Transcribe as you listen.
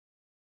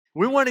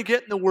We want to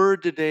get in the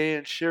Word today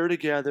and share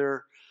together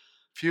a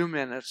few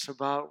minutes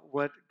about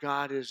what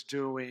God is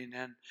doing.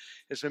 And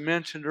as I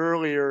mentioned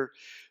earlier,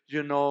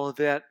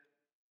 that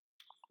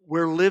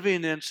we're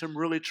living in some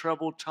really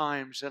troubled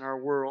times in our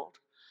world.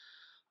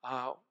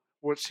 Uh,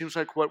 what seems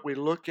like what we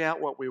look at,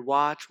 what we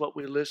watch, what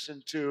we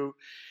listen to,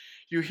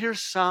 you hear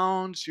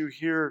sounds,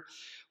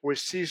 we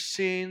see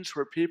scenes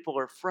where people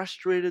are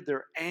frustrated,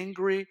 they're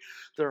angry,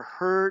 they're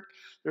hurt,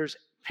 there's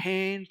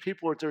pain,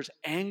 there's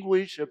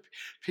anguish of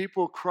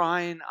people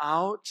crying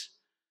out.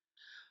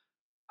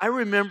 I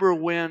remember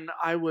when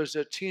I was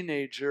a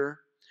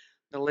teenager,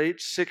 the late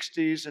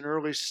 60s and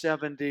early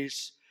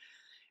 70s,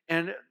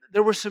 and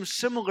there were some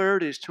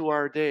similarities to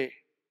our day.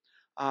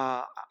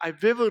 I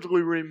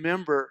vividly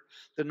remember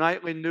the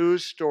nightly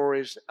news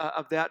stories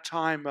of that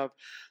time. Of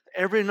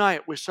every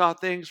night we saw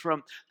things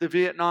from the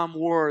Vietnam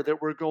War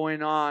that were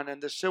going on, and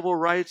the civil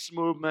rights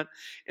movement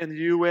in the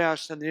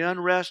U.S., and the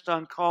unrest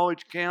on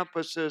college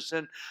campuses,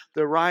 and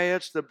the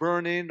riots, the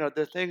burning,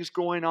 the things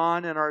going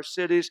on in our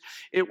cities.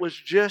 It was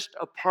just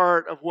a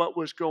part of what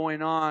was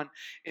going on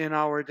in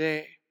our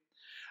day.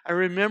 I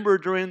remember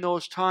during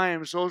those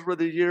times, those were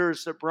the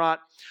years that brought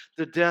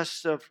the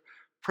deaths of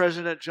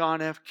President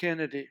John F.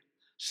 Kennedy,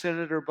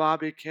 Senator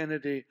Bobby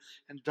Kennedy,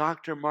 and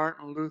Dr.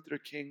 Martin Luther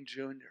King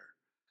Jr.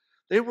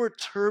 They were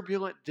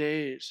turbulent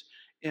days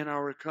in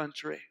our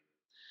country.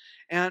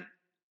 And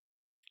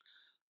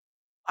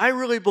I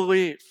really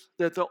believe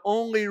that the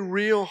only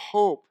real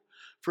hope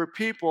for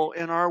people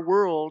in our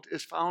world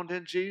is found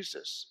in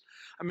Jesus.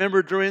 I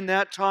remember during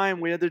that time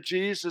we had the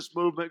Jesus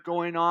movement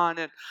going on,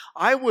 and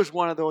I was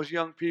one of those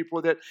young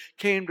people that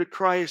came to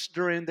Christ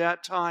during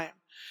that time.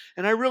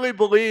 And I really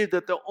believe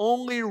that the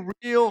only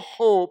real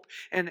hope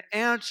and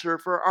answer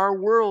for our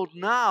world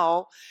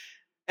now,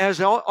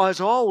 as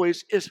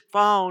always, is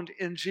found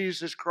in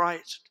Jesus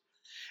Christ.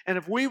 And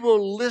if we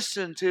will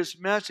listen to his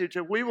message,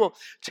 if we will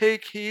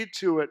take heed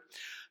to it,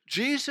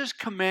 Jesus'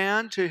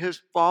 command to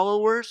his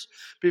followers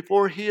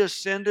before he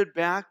ascended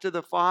back to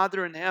the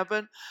Father in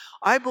heaven,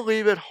 I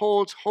believe it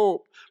holds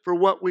hope for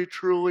what we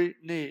truly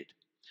need.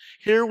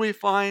 Here we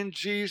find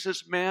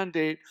Jesus'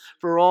 mandate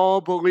for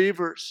all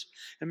believers.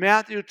 In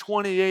Matthew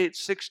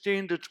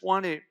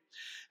 28:16-20,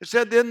 it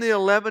said, "Then the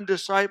 11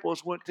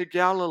 disciples went to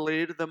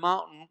Galilee, to the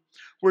mountain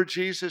where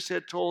Jesus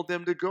had told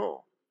them to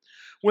go.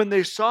 When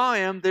they saw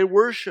him, they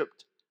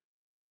worshiped,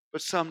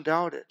 but some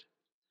doubted.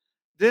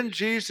 Then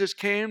Jesus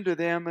came to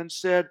them and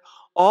said,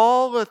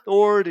 'All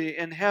authority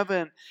in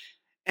heaven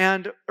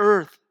and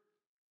earth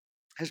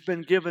has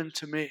been given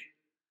to me.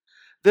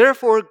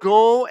 Therefore,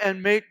 go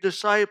and make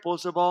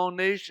disciples of all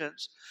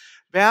nations,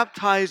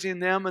 baptizing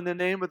them in the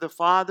name of the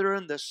Father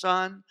and the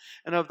Son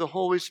and of the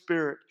Holy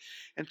Spirit,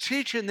 and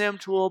teaching them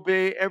to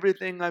obey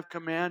everything I've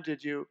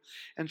commanded you.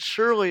 And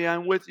surely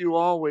I'm with you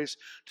always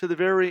to the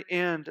very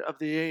end of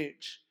the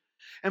age.'"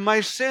 And my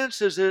sense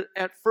is that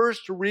at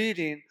first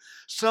reading,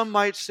 some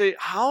might say,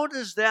 how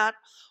does that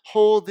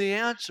hold the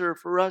answer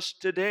for us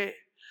today?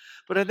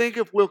 But I think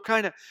if we'll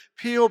kind of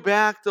peel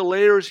back the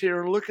layers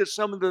here and look at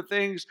some of the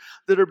things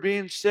that are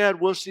being said,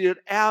 we'll see it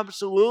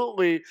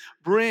absolutely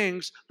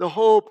brings the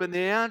hope and the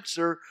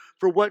answer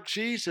for what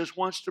Jesus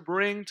wants to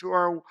bring to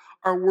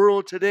our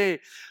world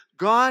today.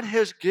 God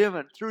has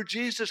given, through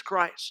Jesus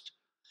Christ,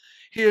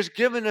 he has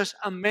given us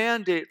a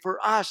mandate for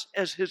us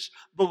as his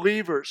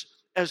believers,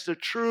 as the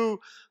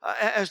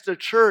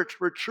church,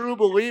 for true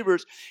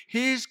believers.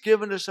 He's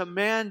given us a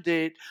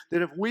mandate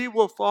that if we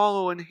will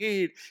follow and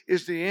heed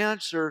is the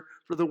answer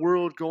for the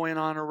world going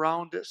on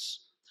around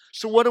us.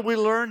 So what do we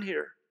learn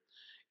here?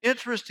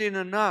 Interesting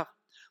enough,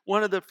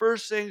 one of the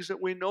first things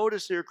that we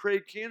notice here,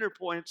 Craig Keener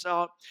points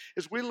out,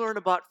 is we learn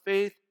about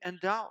faith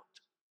and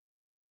doubt.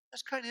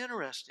 That's kind of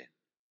interesting.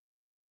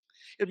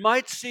 It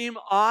might seem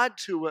odd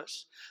to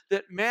us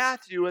that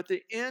Matthew, at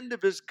the end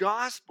of his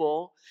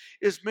gospel,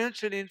 is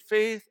mentioning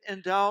faith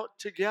and doubt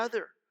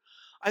together.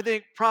 I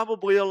think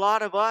probably a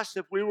lot of us,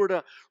 if we were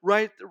to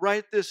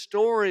write this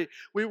story,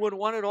 we would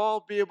want it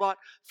all be about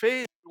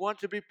faith. We want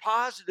it to be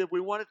positive.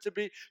 We want it to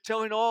be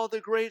telling all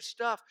the great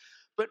stuff.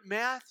 But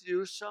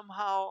Matthew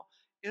somehow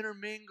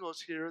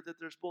intermingles here that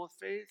there's both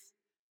faith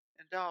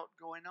and doubt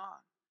going on.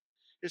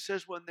 It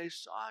says when they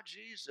saw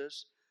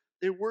Jesus,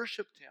 they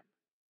worshiped him,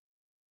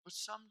 but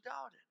some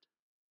doubted.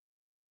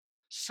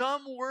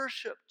 Some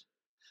worshiped.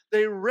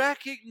 They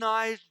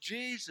recognized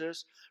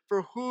Jesus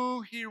for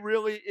who he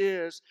really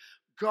is,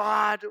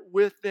 God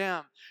with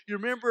them. You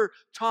remember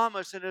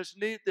Thomas, and it's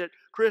neat that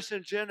Chris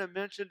and Jenna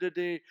mentioned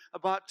today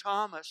about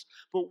Thomas.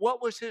 But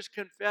what was his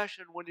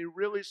confession when he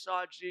really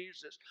saw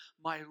Jesus?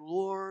 My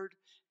Lord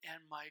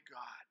and my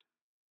God.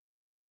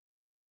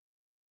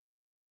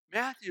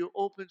 Matthew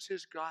opens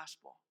his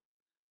gospel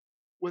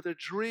with a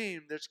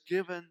dream that's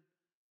given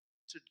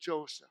to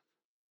Joseph.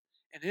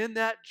 And in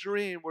that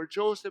dream, where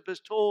Joseph is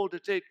told to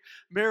take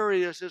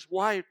Mary as his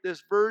wife,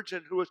 this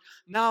virgin who is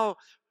now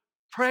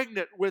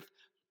pregnant with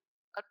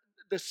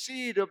the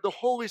seed of the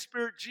Holy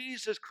Spirit,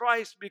 Jesus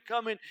Christ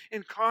becoming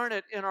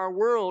incarnate in our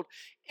world,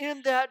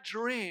 in that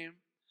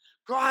dream,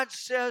 God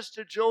says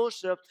to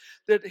Joseph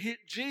that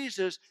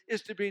Jesus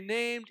is to be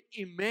named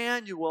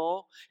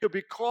Emmanuel. He'll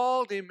be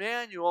called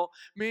Emmanuel,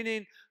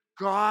 meaning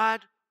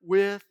God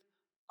with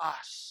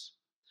us.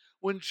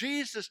 When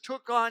Jesus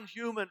took on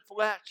human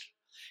flesh,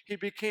 he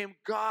became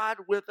God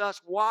with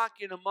us,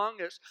 walking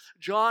among us.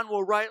 John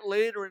will write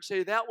later and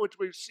say, that which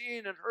we've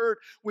seen and heard,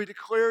 we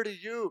declare to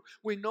you.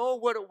 We know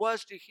what it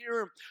was to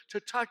hear him, to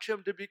touch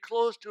him, to be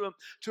close to him,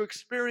 to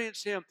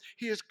experience him.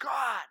 He is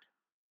God.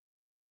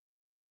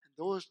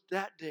 And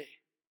that day,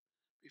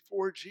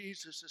 before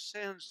Jesus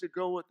ascends to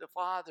go with the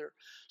Father,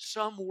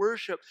 some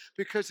worship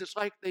because it's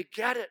like they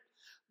get it.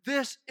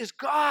 This is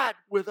God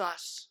with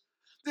us.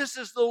 This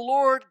is the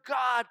Lord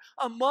God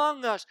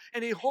among us,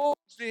 and he holds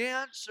the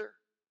answer.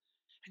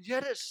 And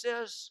yet it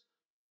says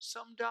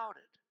some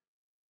doubted.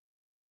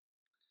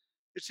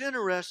 It's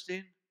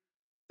interesting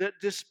that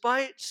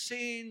despite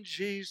seeing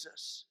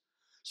Jesus,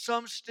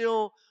 some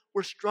still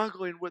were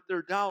struggling with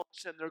their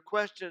doubts and their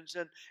questions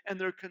and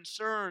their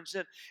concerns.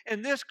 And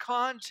in this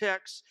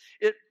context,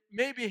 it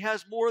maybe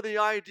has more the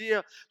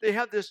idea they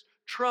have this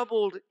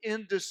troubled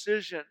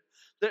indecision.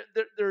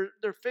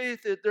 Their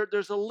faith,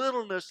 there's a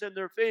littleness in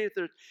their faith.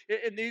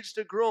 It needs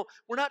to grow.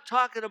 We're not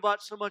talking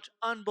about so much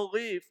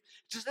unbelief.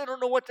 It's just they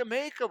don't know what to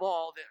make of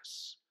all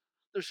this.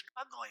 They're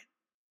struggling.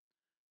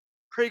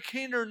 Craig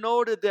Keener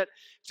noted that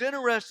it's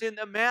interesting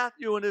that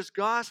Matthew in his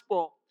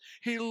gospel,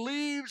 he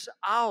leaves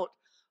out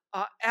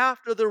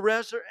after the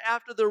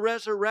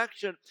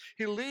resurrection,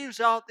 he leaves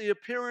out the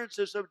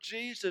appearances of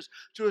Jesus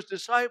to his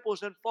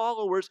disciples and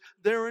followers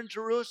there in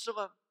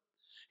Jerusalem.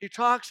 He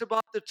talks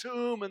about the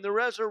tomb and the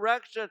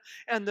resurrection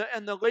and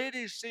the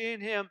ladies seeing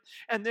him,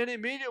 and then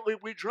immediately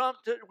we jump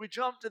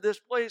to this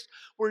place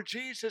where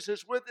Jesus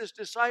is with his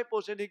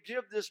disciples and he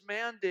gives this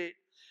mandate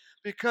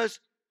because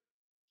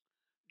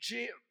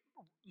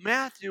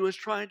Matthew is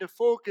trying to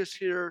focus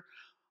here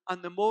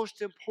on the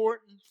most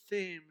important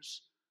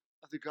themes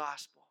of the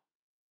gospel.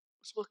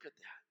 Let's look at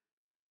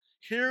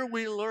that. Here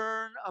we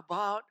learn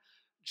about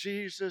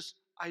Jesus'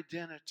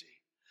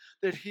 identity,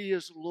 that he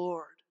is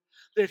Lord,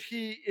 that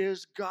he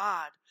is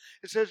God.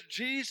 It says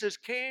Jesus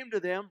came to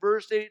them,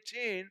 verse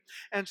 18,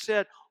 and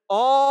said,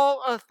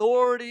 all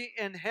authority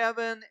in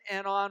heaven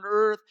and on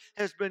earth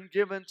has been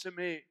given to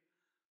me.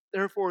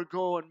 Therefore,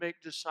 go and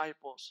make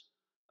disciples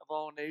of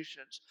all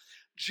nations.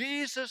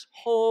 Jesus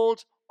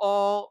holds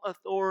all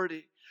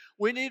authority.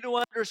 We need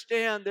to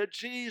understand that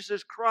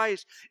Jesus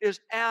Christ is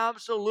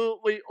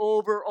absolutely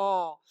over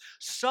all.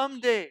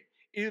 Someday,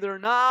 either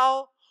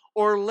now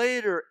or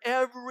later,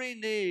 every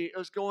knee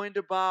is going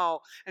to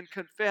bow and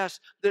confess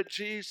that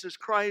Jesus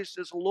Christ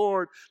is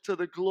Lord to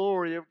the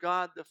glory of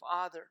God the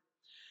Father.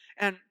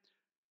 And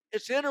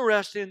it's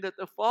interesting that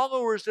the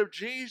followers of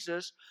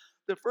Jesus,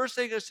 the first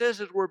thing it says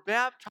is we're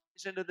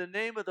baptized into the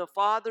name of the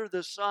Father,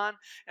 the Son,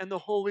 and the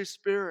Holy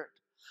Spirit.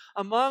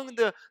 Among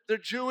the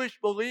Jewish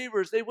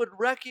believers, they would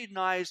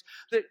recognize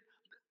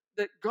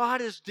that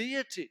God is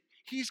deity.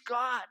 He's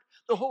God.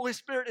 The Holy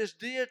Spirit is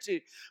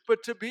deity.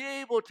 But to be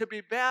able to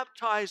be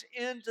baptized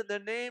into the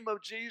name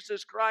of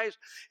Jesus Christ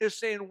is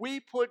saying we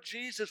put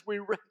Jesus, we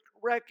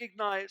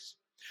recognize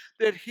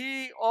that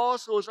he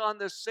also is on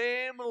the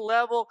same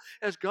level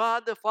as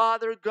God the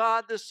Father,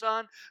 God the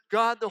Son,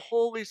 God the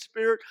Holy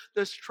Spirit,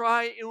 this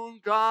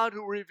triune God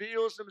who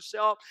reveals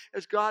himself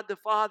as God the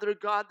Father,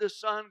 God the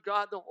Son,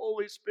 God the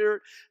Holy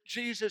Spirit.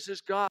 Jesus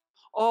is God.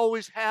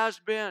 Always has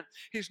been.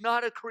 He's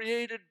not a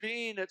created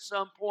being at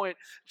some point.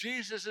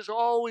 Jesus has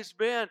always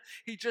been.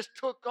 He just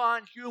took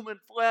on human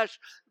flesh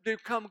to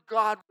become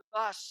God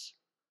with us.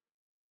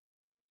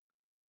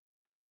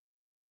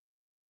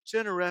 It's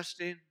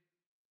interesting,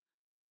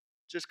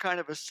 just kind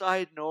of a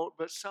side note,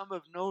 but some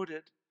have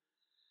noted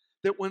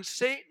that when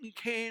Satan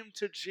came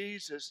to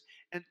Jesus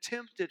and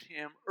tempted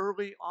him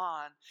early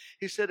on,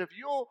 he said, if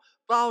you'll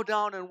bow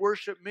down and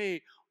worship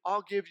me,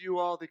 I'll give you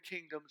all the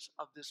kingdoms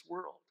of this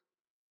world.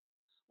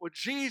 Well,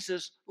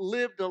 Jesus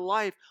lived a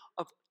life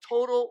of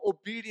total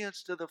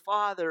obedience to the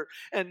Father,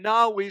 and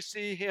now we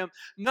see him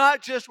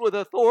not just with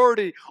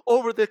authority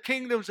over the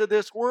kingdoms of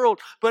this world,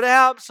 but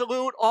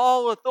absolute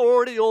all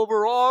authority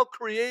over all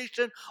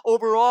creation,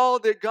 over all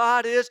that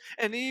God is,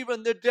 and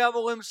even the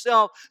devil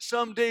himself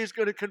someday is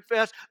going to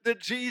confess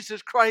that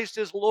Jesus Christ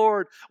is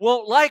Lord.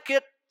 Won't like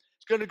it.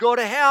 It's going to go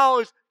to hell.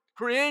 It's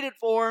created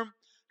for him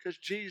because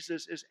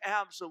Jesus is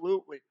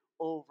absolutely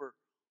over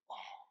all.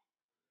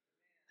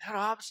 Isn't that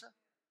awesome?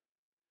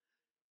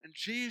 And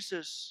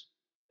Jesus,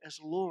 as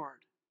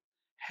Lord,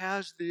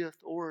 has the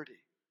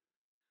authority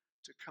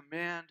to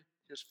command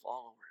his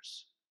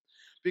followers.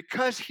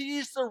 Because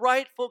he's the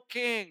rightful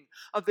king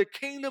of the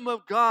kingdom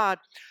of God,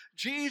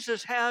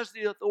 Jesus has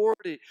the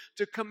authority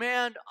to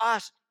command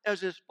us as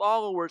his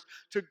followers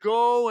to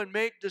go and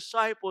make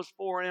disciples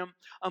for him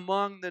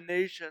among the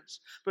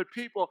nations. But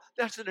people,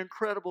 that's an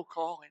incredible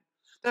calling.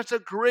 That's a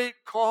great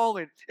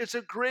calling. It's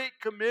a great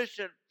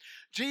commission.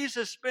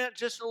 Jesus spent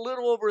just a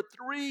little over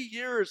 3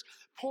 years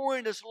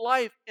pouring his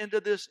life into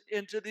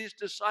these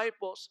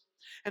disciples.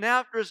 And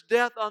after his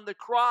death on the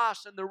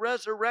cross and the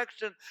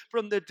resurrection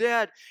from the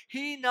dead,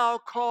 he now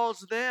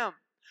calls them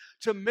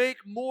to make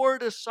more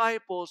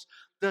disciples,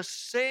 the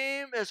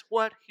same as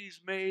what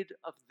he's made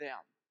of them.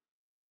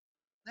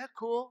 Isn't that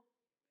cool?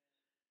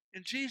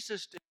 In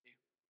Jesus' day,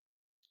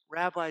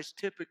 rabbis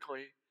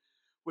typically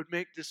would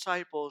make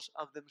disciples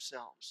of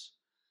themselves.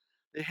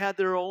 They had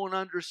their own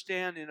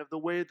understanding of the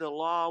way the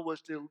law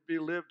was to be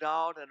lived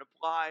out and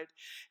applied.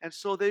 And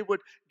so they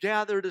would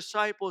gather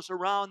disciples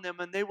around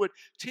them and they would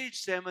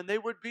teach them and they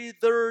would be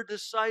their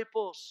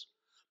disciples.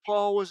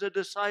 Paul was a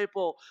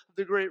disciple of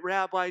the great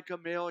Rabbi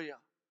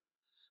Gamaliel.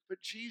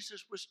 But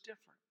Jesus was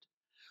different.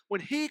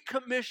 When he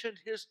commissioned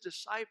his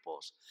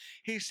disciples,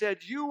 he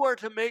said, "You are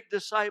to make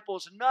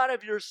disciples not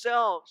of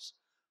yourselves,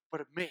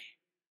 but of me."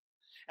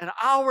 And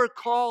our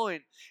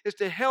calling is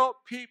to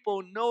help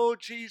people know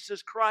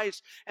Jesus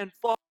Christ and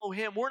follow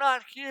him. We're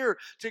not here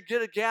to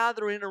get a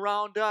gathering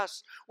around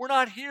us. We're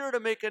not here to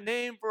make a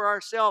name for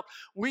ourselves.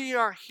 We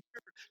are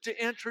here to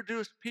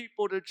introduce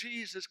people to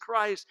Jesus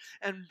Christ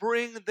and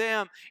bring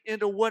them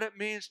into what it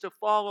means to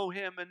follow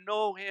him and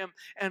know him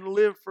and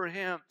live for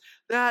him.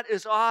 That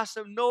is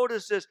awesome.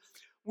 Notice this.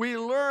 We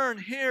learn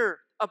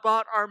here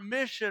about our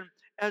mission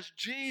as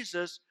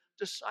Jesus'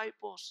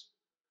 disciples.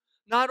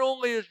 Not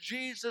only is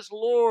Jesus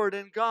Lord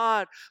and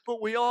God, but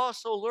we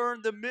also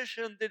learn the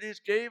mission that he's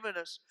given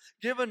us.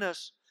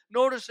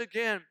 Notice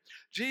again,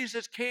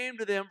 Jesus came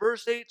to them,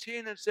 verse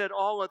 18, and said,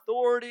 "All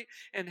authority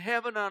in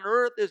heaven and on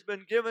earth has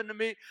been given to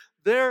me.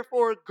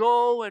 Therefore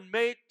go and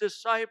make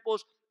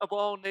disciples of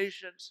all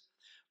nations,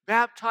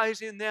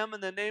 baptizing them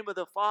in the name of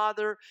the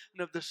Father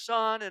and of the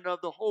Son and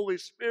of the Holy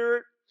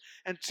Spirit,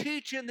 and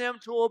teaching them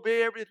to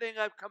obey everything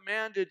I've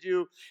commanded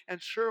you,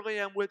 and surely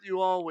I'm with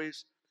you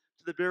always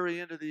to the very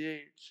end of the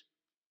age."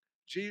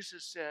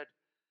 Jesus said,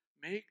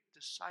 "Make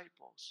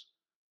disciples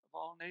of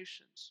all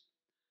nations."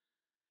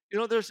 You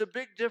know, there's a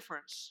big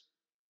difference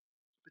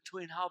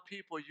between how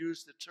people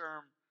use the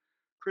term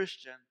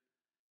Christian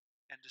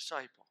and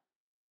disciple.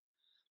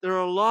 There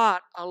are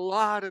a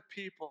lot of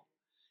people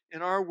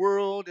in our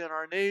world, in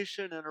our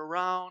nation, and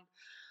around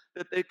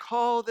that they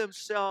call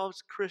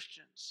themselves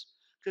Christians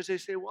because they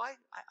say, "Well,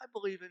 I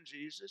believe in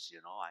Jesus.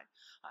 You know, I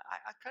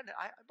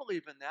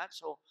believe in that.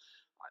 So,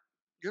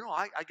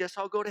 I guess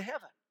I'll go to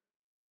heaven."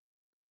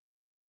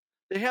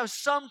 They have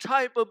some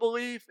type of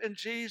belief in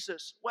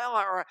Jesus. Well,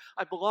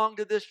 I belong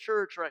to this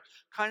church, or I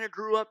kind of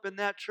grew up in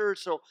that church,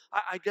 so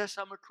I guess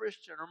I'm a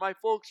Christian, or my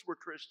folks were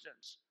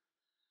Christians.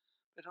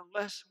 But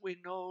unless we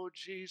know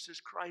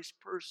Jesus Christ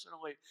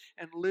personally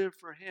and live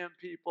for him,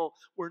 people,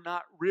 we're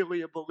not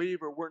really a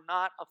believer. We're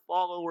not a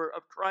follower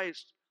of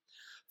Christ.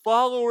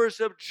 Followers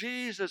of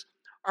Jesus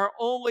are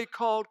only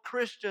called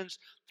Christians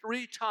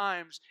 3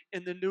 times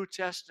in the New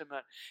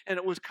Testament. And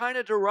it was kind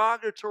of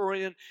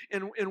derogatory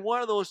in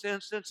one of those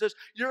instances.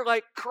 You're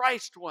like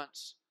Christ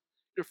ones.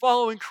 You're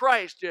following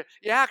Christ. You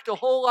act a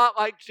whole lot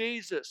like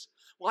Jesus.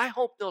 Well, I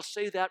hope they'll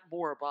say that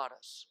more about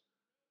us.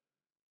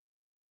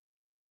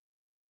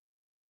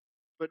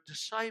 But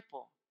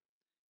disciple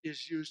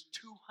is used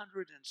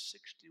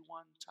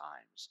 261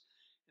 times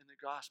in the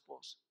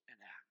Gospels and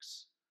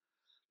Acts.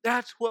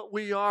 That's what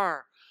we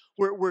are.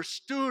 We're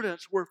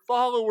students. We're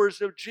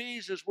followers of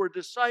Jesus. We're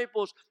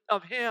disciples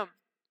of him.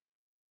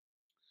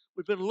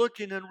 We've been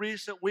looking in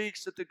recent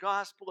weeks at the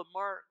Gospel of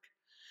Mark.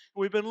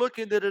 We've been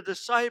looking that a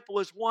disciple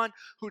is one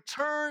who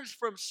turns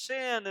from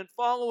sin and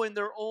following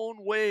their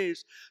own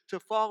ways to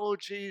follow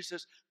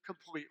Jesus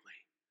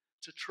completely,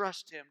 to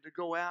trust him, to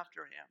go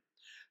after him.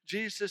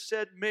 Jesus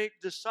said,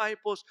 "Make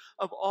disciples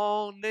of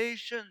all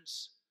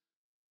nations."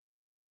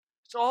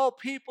 It's all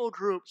people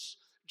groups,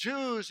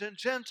 Jews and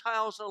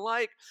Gentiles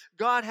alike.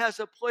 God has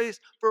a place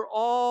for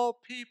all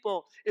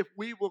people if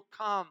we will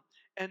come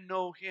and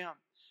know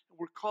him.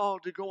 We're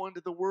called to go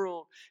into the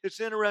world. It's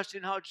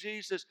interesting how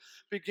Jesus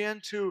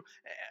began to,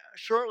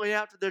 shortly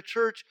after the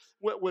church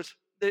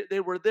they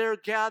were there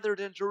gathered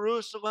in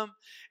Jerusalem,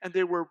 and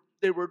they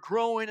were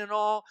growing and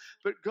all,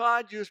 but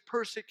God used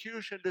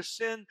persecution to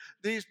send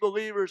these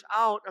believers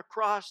out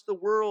across the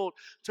world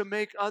to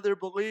make other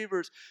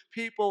believers.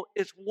 People,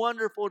 it's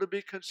wonderful to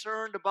be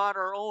concerned about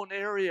our own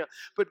area,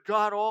 but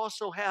God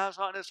also has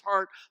on his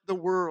heart the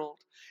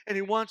world, and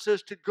he wants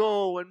us to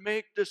go and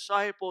make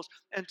disciples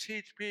and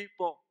teach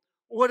people.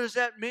 What does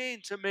that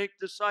mean, to make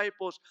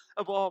disciples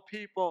of all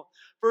people?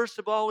 First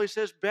of all, he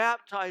says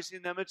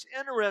baptizing them. It's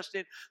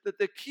interesting that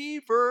the key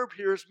verb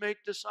here is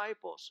make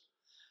disciples.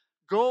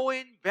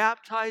 Going,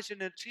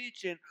 baptizing, and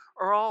teaching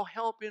are all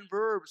helping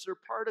verbs. They're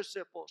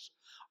participles.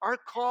 Our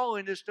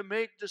calling is to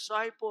make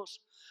disciples.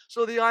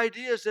 So the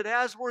idea is that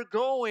as we're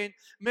going,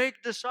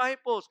 make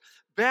disciples,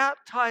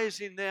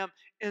 baptizing them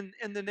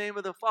in the name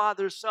of the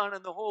Father, Son,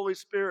 and the Holy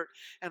Spirit.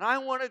 And I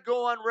want to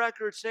go on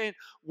record saying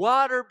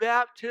water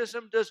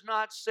baptism does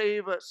not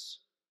save us.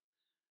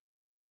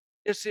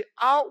 It's the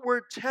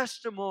outward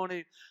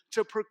testimony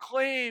to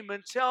proclaim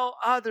and tell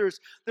others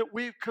that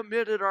we've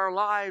committed our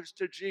lives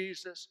to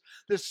Jesus,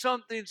 that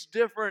something's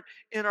different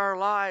in our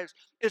lives.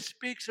 It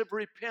speaks of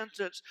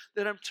repentance,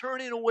 that I'm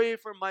turning away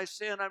from my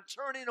sin. I'm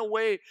turning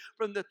away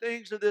from the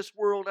things of this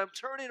world. I'm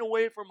turning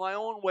away from my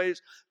own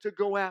ways to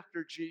go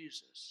after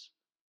Jesus.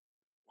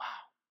 Wow.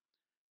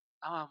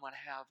 Now I'm going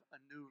to have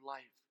a new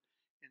life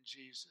in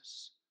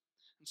Jesus.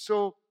 And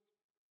so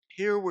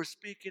here we're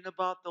speaking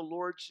about the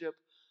lordship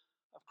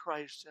of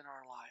Christ in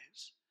our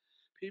lives.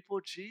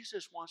 People,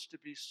 Jesus wants to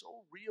be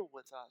so real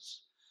with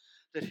us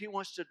that He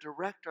wants to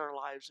direct our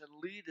lives and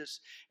lead us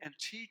and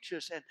teach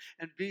us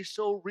and be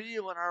so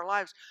real in our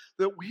lives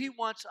that He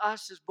wants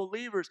us as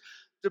believers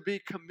to be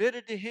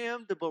committed to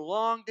Him, to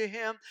belong to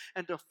Him,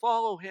 and to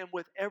follow Him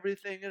with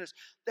everything in us.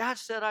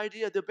 That's that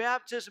idea. The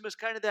baptism is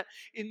kind of that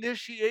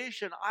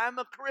initiation. I'm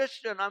a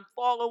Christian. I'm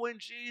following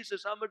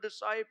Jesus. I'm a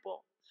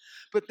disciple.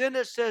 But then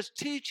it says,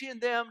 teaching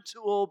them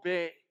to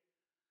obey.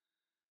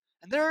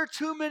 And there are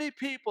too many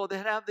people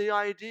that have the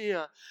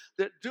idea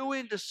that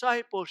doing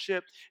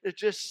discipleship is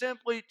just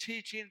simply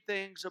teaching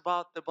things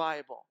about the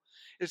Bible.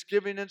 It's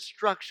giving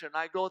instruction.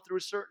 I go through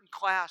certain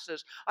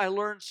classes, I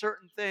learn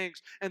certain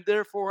things, and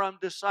therefore I'm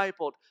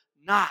discipled.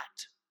 Not.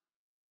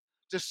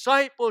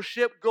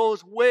 Discipleship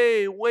goes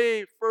way,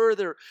 way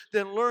further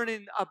than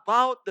learning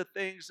about the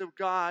things of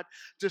God.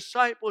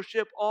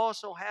 Discipleship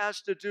also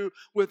has to do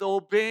with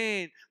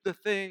obeying the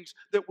things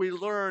that we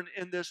learn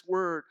in this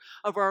Word,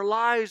 of our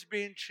lives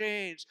being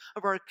changed,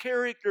 of our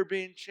character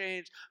being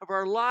changed, of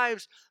our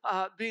lives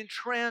being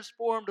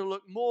transformed to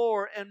look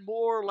more and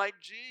more like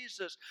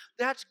Jesus.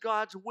 That's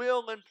God's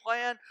will and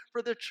plan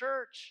for the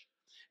church,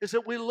 is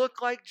that we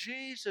look like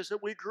Jesus,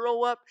 that we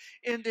grow up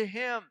into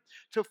Him,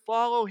 to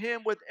follow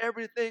Him with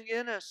everything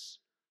in us.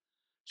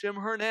 Jim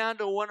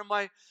Hernando, one of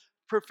my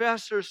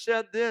professors,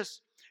 said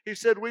this. He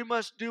said, we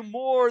must do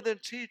more than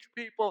teach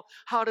people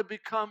how to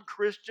become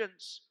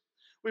Christians.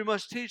 We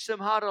must teach them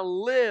how to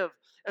live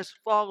as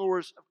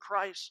followers of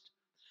Christ.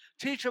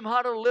 Teach them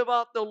how to live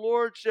out the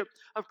lordship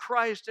of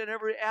Christ in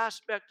every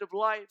aspect of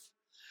life.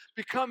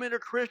 Becoming a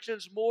Christian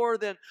is more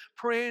than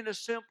praying a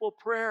simple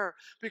prayer.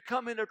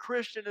 Becoming a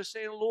Christian is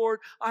saying, Lord,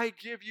 I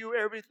give you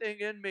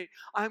everything in me.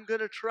 I'm going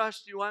to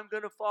trust you. I'm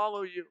going to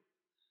follow you.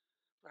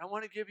 But I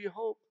want to give you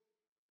hope.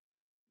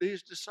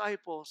 These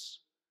disciples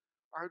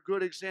are a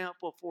good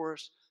example for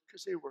us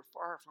because they were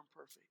far from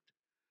perfect.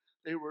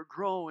 They were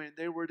growing.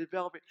 They were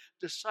developing.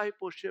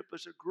 Discipleship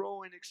is a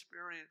growing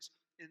experience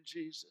in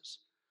Jesus.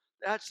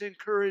 That's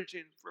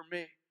encouraging for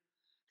me.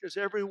 Because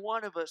every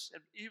one of us,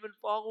 and even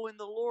following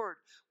the Lord,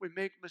 we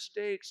make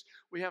mistakes.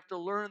 We have to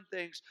learn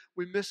things.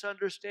 We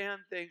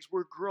misunderstand things.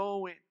 We're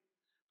growing.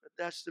 But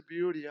that's the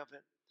beauty of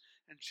it.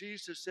 And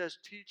Jesus says,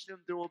 teach them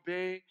to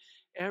obey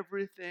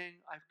everything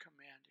I've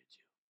commanded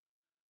you.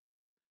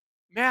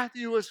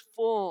 Matthew is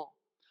full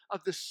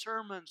of the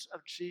sermons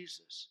of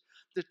Jesus,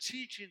 the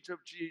teachings of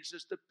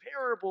Jesus, the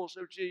parables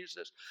of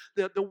Jesus,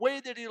 the way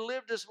that He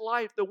lived His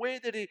life, the way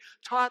that He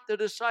taught the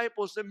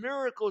disciples, the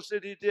miracles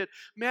that He did.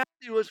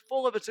 Matthew is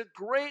full of it. It's a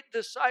great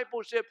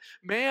discipleship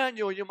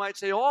manual, you might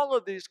say, all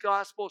of these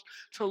Gospels,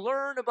 to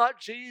learn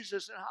about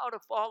Jesus and how to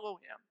follow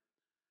Him.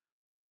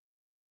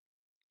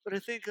 But I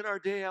think in our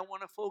day, I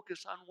want to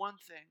focus on one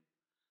thing.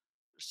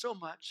 There's so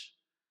much.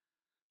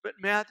 But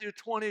Matthew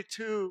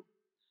 22,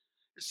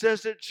 it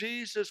says that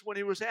Jesus, when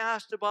He was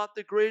asked about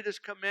the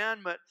greatest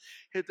commandment,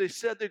 they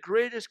said the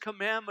greatest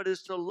commandment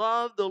is to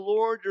love the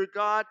Lord your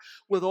God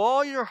with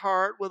all your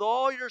heart, with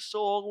all your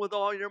soul, and with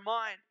all your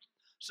mind.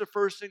 It's the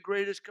first and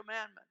greatest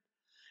commandment.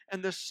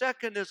 And the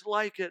second is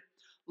like it.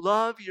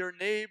 Love your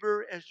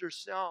neighbor as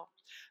yourself.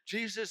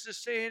 Jesus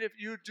is saying if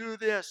you do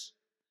this,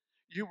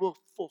 you will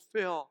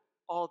fulfill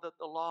all that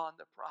the law and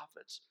the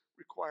prophets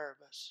require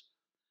of us.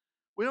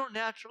 We don't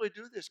naturally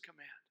do this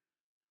command.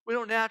 We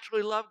don't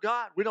naturally love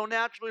God. We don't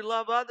naturally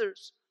love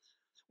others.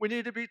 We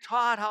need to be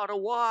taught how to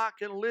walk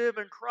and live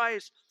in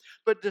Christ.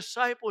 But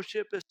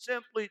discipleship is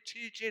simply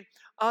teaching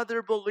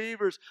other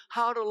believers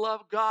how to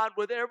love God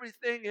with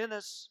everything in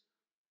us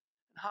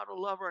and how to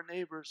love our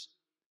neighbors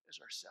as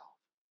ourselves.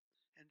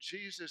 And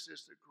Jesus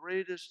is the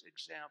greatest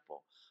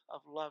example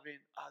of loving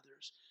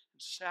others in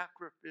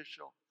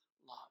sacrificial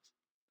love.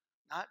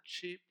 Not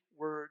cheap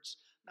words,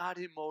 not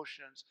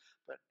emotions,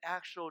 but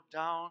actual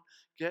down,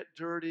 get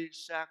dirty,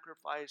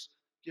 sacrifice,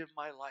 give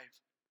my life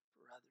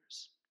for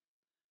others.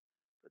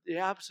 But the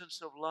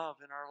absence of love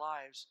in our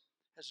lives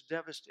has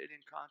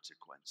devastating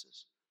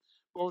consequences,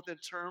 both in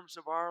terms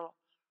of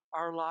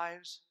our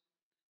lives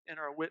and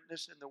our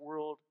witness in the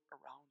world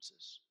around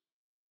us.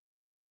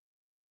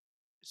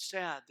 It's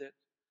sad that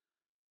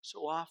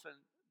so often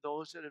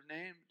those that have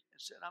named and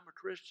said, I'm a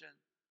Christian,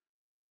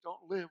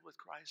 don't live with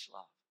Christ's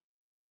love.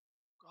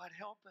 God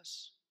help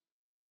us.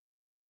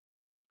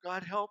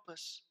 God help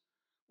us.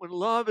 When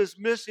love is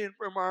missing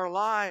from our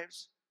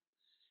lives,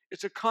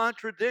 it's a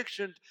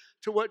contradiction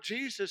to what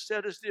Jesus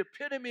said is the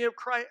epitome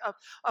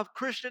of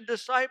Christian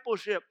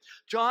discipleship.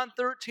 John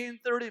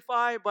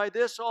 13:35, by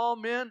this all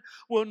men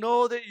will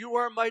know that you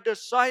are my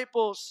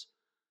disciples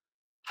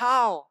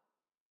How?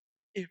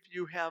 If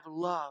you have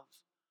love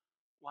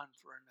one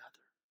for another.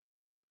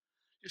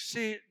 You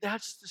see,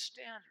 that's the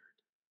standard.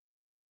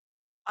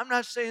 I'm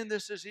not saying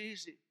this is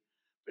easy,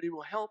 but He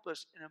will help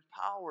us and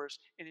empower us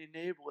and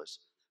enable us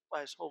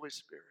by His Holy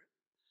Spirit.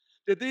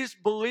 Did these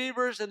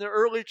believers in the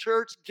early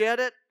church get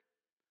it?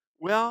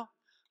 Well,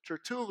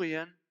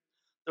 Tertullian,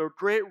 the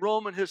great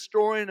Roman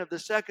historian of the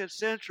second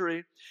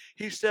century,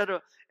 he said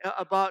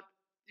about,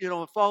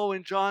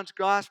 following John's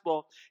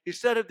gospel, he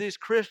said of these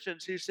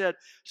Christians, he said,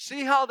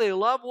 see how they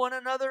love one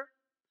another?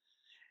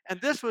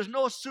 And this was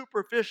no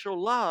superficial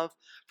love,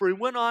 for he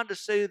went on to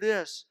say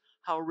this,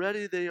 how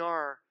ready they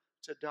are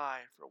to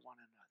die for one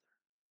another.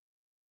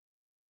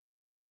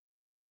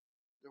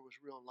 There was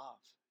real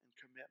love and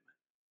commitment.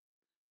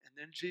 And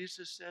then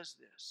Jesus says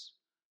this,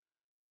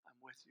 I'm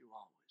with you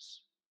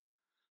always.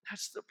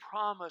 That's the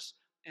promise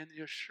and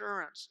the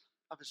assurance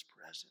of His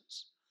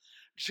presence.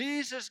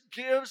 Jesus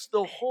gives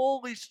the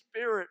Holy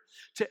Spirit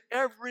to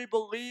every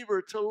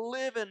believer to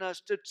live in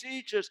us, to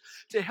teach us,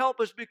 to help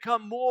us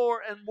become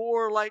more and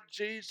more like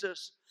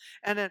Jesus,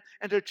 and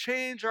to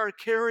change our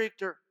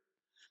character.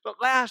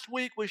 But last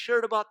week we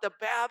shared about the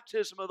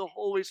baptism of the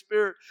Holy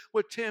Spirit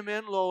with Tim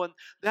Enlow, and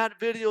that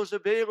video is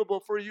available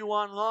for you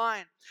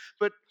online.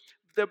 But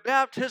the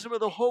baptism of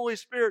the Holy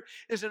Spirit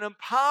is an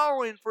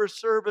empowering for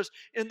service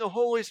in the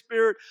Holy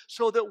Spirit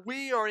so that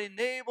we are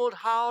enabled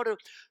how to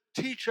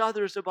teach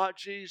others about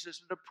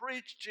Jesus and to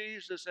preach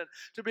Jesus and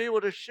to be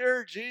able to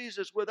share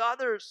Jesus with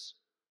others.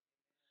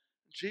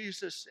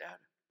 Jesus said,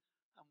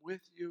 I'm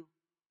with you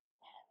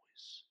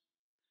always.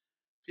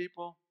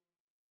 People,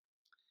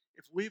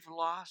 if we've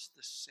lost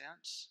the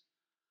sense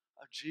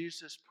of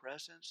Jesus'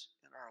 presence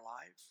in our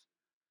life,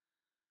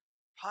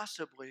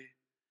 possibly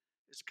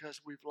it's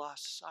because we've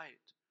lost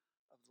sight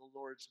of the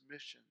Lord's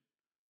mission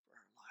for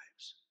our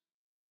lives.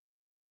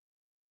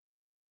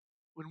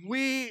 When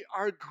we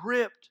are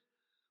gripped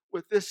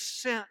with this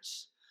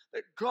sense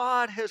that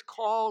God has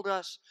called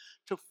us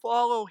to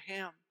follow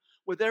Him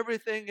with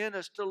everything in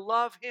us, to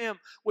love Him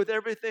with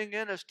everything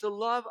in us, to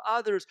love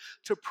others,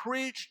 to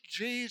preach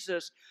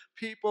Jesus,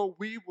 people,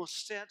 we will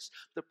sense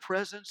the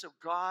presence of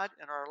God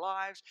in our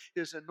lives,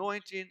 His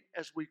anointing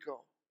as we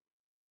go.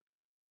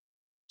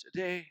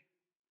 Today,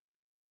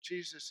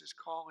 Jesus is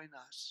calling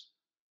us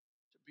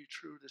to be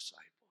true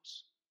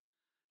disciples,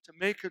 to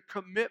make a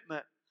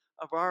commitment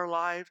of our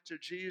life to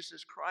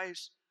Jesus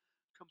Christ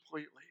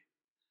completely.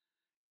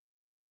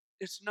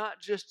 It's not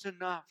just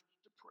enough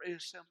to pray a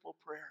simple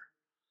prayer.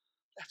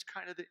 That's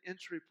kind of the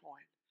entry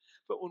point.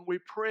 But when we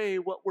pray,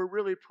 what we're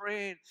really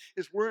praying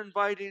is we're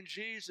inviting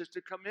Jesus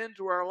to come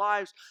into our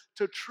lives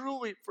to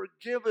truly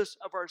forgive us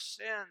of our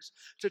sins,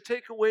 to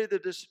take away the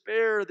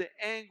despair, the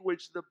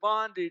anguish, the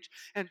bondage,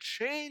 and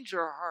change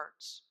our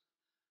hearts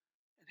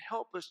and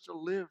help us to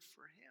live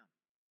for Him.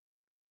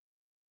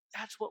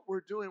 That's what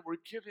we're doing. We're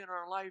giving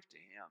our life to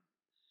Him.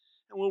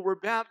 And when we're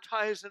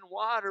baptized in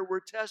water,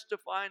 we're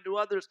testifying to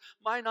others,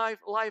 my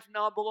life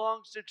now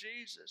belongs to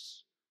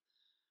Jesus.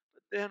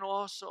 But then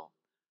also,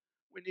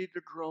 we need to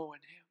grow in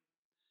Him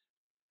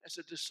as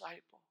a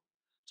disciple,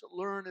 to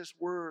learn His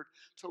Word,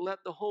 to let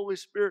the Holy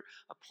Spirit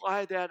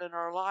apply that in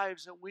our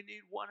lives. And we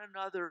need one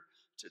another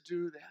to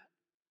do that.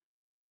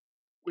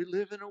 We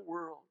live in a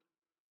world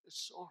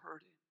that's so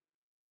hurting.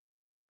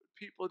 But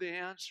people, the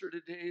answer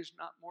today is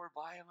not more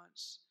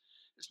violence.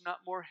 It's not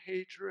more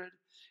hatred.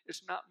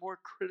 It's not more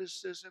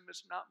criticism.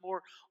 It's not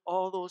more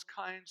all those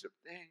kinds of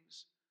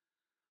things.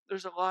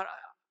 There's a lot.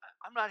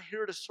 I'm not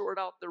here to sort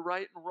out the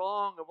right and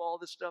wrong of all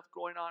this stuff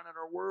going on in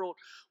our world.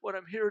 What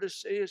I'm here to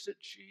say is that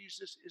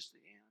Jesus is the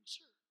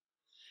answer.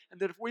 And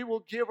that if we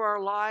will give our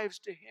lives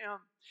to Him,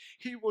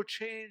 He will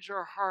change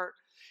our heart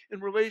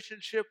in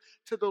relationship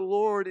to the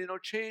Lord,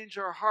 change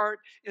our heart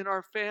in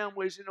our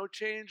families,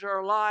 change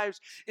our lives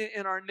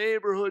in our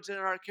neighborhoods, in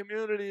our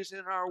communities,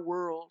 in our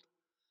world.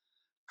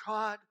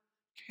 God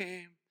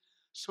came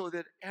so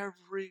that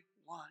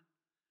everyone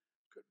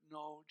could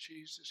know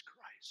Jesus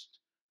Christ.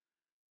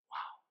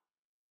 Wow,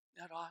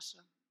 isn't that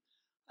awesome?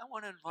 I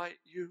want to invite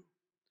you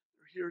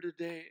who are here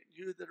today, and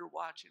you that are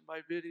watching by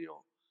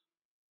video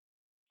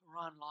or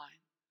online.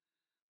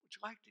 Would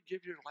you like to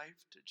give your life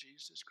to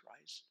Jesus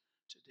Christ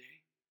today?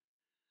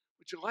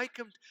 Would you like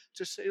Him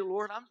to say,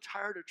 Lord, I'm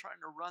tired of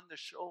trying to run the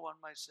show on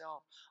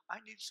myself. I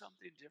need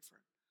something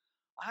different.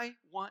 I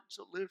want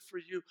to live for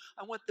You.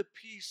 I want the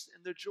peace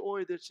and the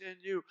joy that's in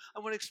You. I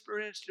want to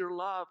experience Your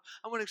love.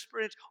 I want to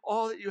experience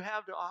all that You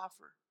have to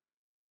offer.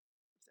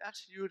 If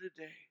that's you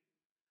today,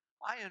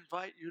 I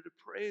invite you to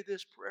pray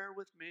this prayer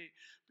with me.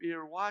 Be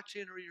you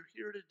watching or you're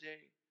here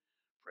today,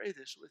 pray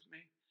this with me.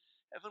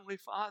 Heavenly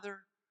Father,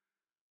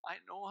 I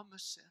know I'm a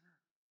sinner.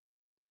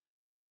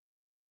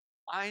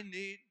 I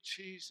need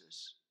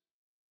Jesus.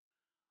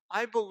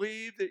 I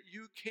believe that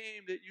You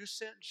came, that You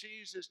sent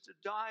Jesus to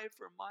die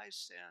for my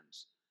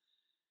sins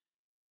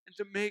and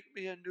to make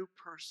me a new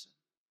person,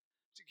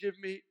 to give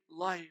me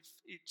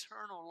life,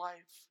 eternal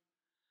life.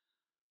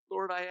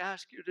 Lord, I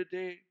ask You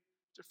today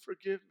to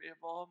forgive me of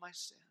all my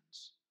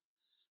sins,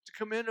 to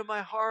come into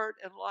my heart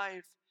and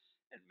life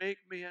and make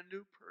me a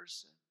new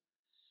person.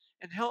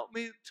 And help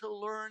me to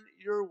learn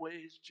your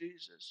ways,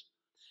 Jesus,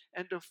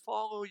 and to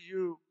follow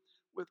you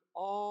with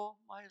all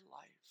my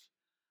life.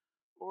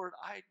 Lord,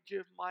 I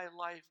give my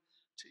life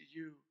to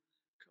you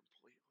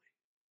completely.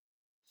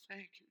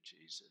 Thank you,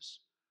 Jesus,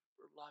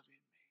 for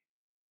loving me.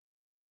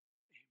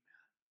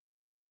 Amen.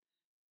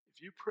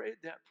 If you prayed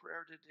that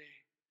prayer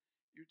today,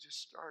 you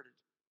just started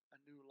a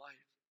new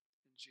life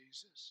in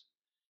Jesus.